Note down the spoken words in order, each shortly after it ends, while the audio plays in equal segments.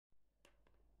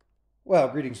Well,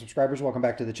 greetings subscribers, welcome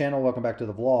back to the channel, welcome back to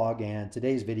the vlog, and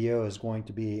today's video is going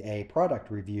to be a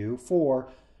product review for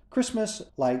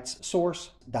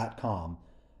ChristmasLightsSource.com.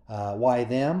 Why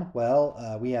them?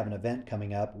 Well, we have an event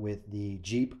coming up with the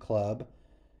Jeep Club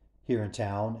here in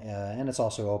town, and it's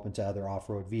also open to other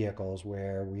off-road vehicles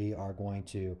where we are going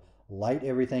to light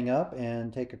everything up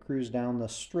and take a cruise down the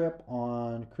strip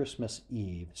on Christmas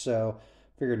Eve. So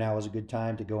figured now was a good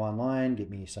time to go online, get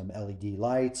me some LED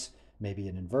lights, maybe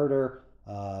an inverter.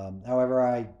 However,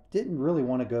 I didn't really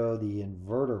want to go the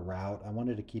inverter route. I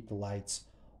wanted to keep the lights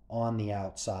on the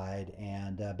outside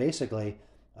and basically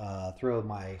throw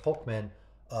my Hulkman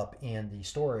up in the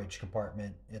storage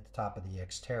compartment at the top of the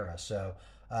Xterra. So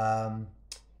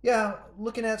yeah,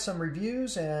 looking at some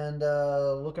reviews and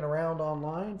looking around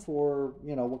online for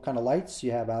what kind of lights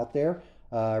you have out there.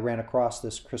 I ran across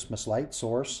this Christmas light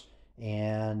source,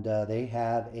 and they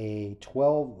have a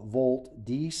 12-volt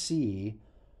DC,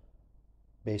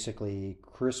 basically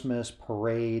Christmas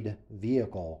parade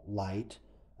vehicle light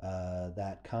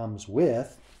that comes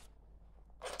with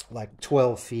like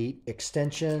 12 feet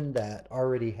extension that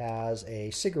already has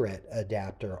a cigarette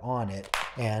adapter on it,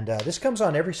 and this comes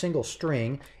on every single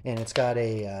string, and it's got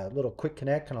a little quick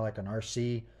connect, kind of like an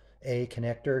RCA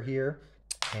connector here.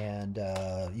 And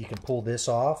you can pull this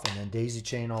off and then daisy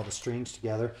chain all the strings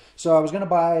together. So I was going to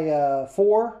buy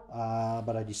 4,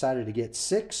 but I decided to get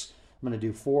 6. I'm going to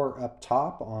do 4 up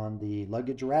top on the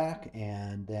luggage rack,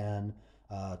 and then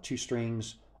 2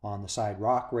 strings on the side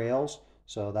rock rails.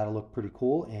 So that'll look pretty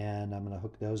cool, and I'm going to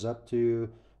hook those up to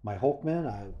my Hulkman.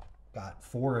 I've got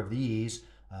 4 of these.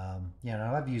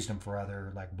 I've used them for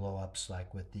other like blow-ups,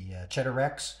 like with the Cheddar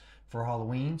Rex for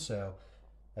Halloween. So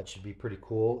that should be pretty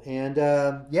cool. And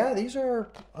yeah, these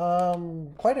are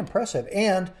quite impressive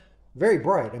and very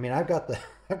bright. I mean, I've got the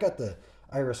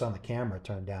iris on the camera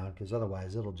turned down because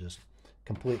otherwise it'll just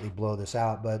completely blow this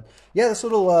out. But yeah, this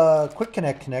little quick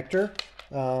connect connector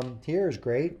here is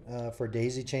great for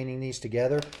daisy chaining these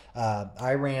together.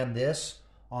 I ran this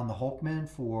on the Hulkman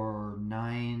for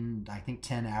 10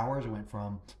 hours. It went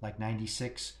from like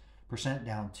 96%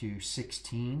 down to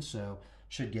 16, so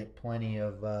should get plenty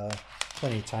of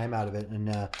time out of it.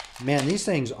 And man, these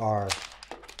things are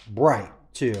bright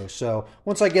too. So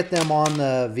once I get them on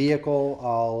the vehicle,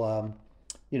 I'll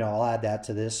I'll add that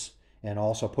to this and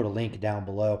also put a link down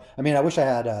below. I mean, I wish I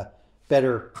had a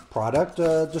better product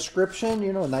description,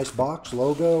 a nice box,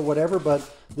 logo, whatever, but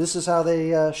this is how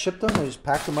they shipped them. They just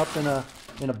packed them up in a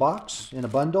box, in a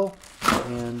bundle.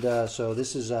 And so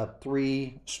this is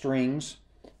 3 strings,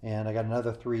 and I got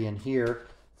another 3 in here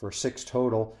for 6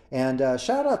 total. And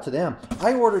shout out to them.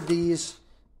 I ordered these,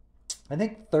 I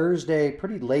think Thursday,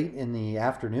 pretty late in the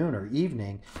afternoon or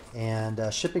evening, and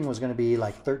shipping was going to be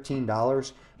like $13.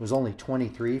 It was only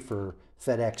 $23 for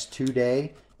FedEx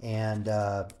 2-day, and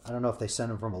I don't know if they sent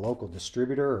them from a local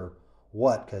distributor or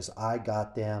what, because I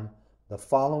got them the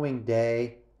following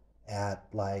day at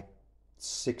like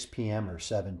 6 p.m. or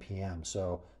 7 p.m.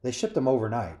 So they shipped them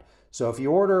overnight. So if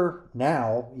you order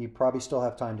now, you probably still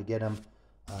have time to get them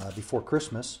before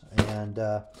Christmas. And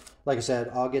like I said,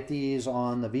 I'll get these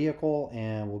on the vehicle,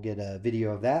 and we'll get a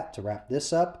video of that to wrap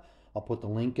this up. I'll put the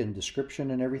link in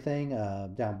description and everything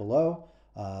down below.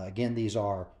 Again, these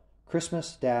are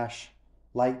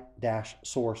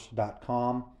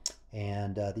Christmas-light-source.com,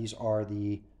 and these are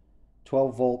the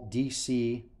 12-volt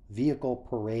DC vehicle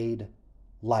parade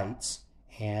lights,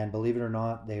 and believe it or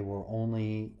not, they were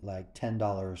only like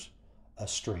 $10 a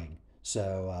string.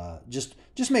 So just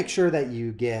make sure that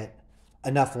you get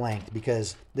enough length,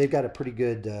 because they've got a pretty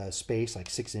good space, like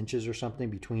 6 inches or something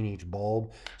between each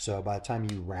bulb. So by the time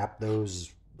you wrap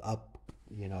those up,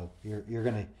 you're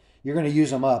gonna use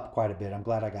them up quite a bit. I'm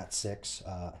glad I got 6.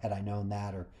 Had I known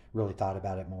that or really thought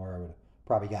about it more, I would have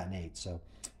probably gotten 8. So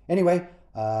anyway,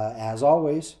 as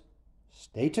always,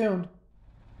 stay tuned.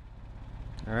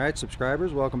 All right,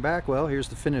 subscribers, welcome back. Well, here's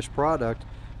the finished product.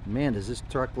 Man, does this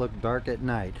truck look dark at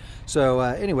night. So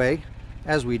anyway,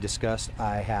 as we discussed,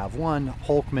 I have one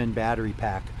Hulkman battery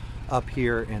pack up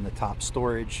here in the top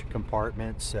storage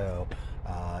compartment, so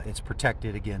it's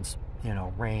protected against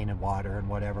rain and water and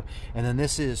whatever. And then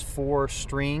this is 4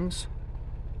 strings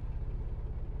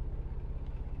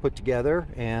put together,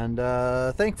 and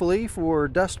thankfully for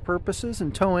dust purposes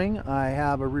and towing, I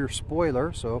have a rear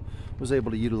spoiler, so was able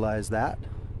to utilize that.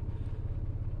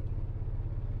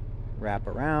 Wrap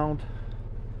around,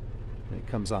 it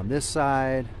comes on this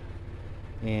side,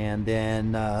 and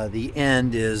then the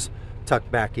end is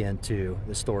tucked back into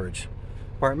the storage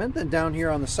compartment. Then down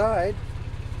here on the side,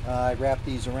 I wrap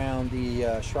these around the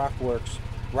Schrockworks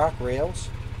rock rails,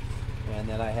 and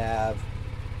then I have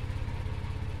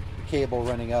cable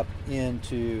running up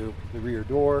into the rear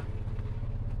door.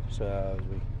 So as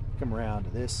we come around to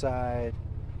this side,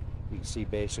 you can see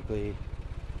basically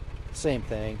the same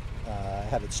thing. I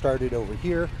have it started over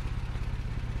here,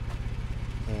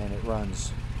 and it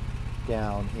runs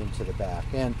down into the back.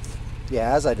 And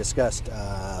yeah, as I discussed,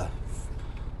 if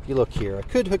you look here, I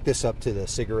could hook this up to the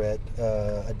cigarette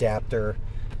adapter,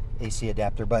 AC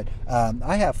adapter, but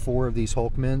I have 4 of these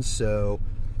Hulkmans, so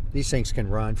these things can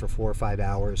run for 4 or 5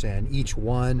 hours, and each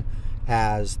one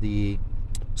has the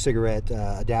cigarette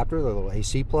adapter, the little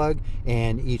AC plug,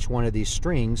 and each one of these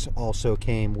strings also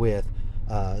came with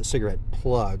a cigarette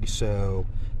plug, so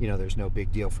you know there's no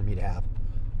big deal for me to have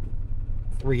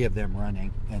 3 of them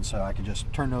running, and so I can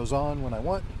just turn those on when I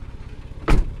want,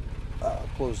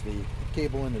 close the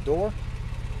cable in the door,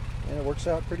 and it works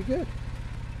out pretty good.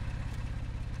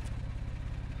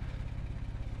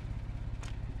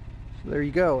 So there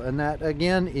you go, and that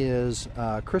again is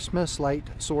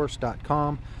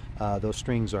christmaslightsource.com. Those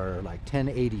strings are like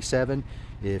 $10.87.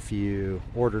 If you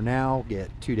order now, get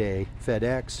 2-day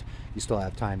FedEx. You still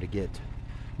have time to get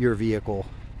your vehicle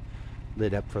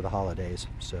lit up for the holidays.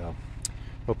 So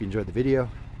hope you enjoyed the video.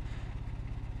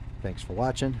 Thanks for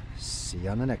watching. See you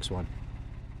on the next one.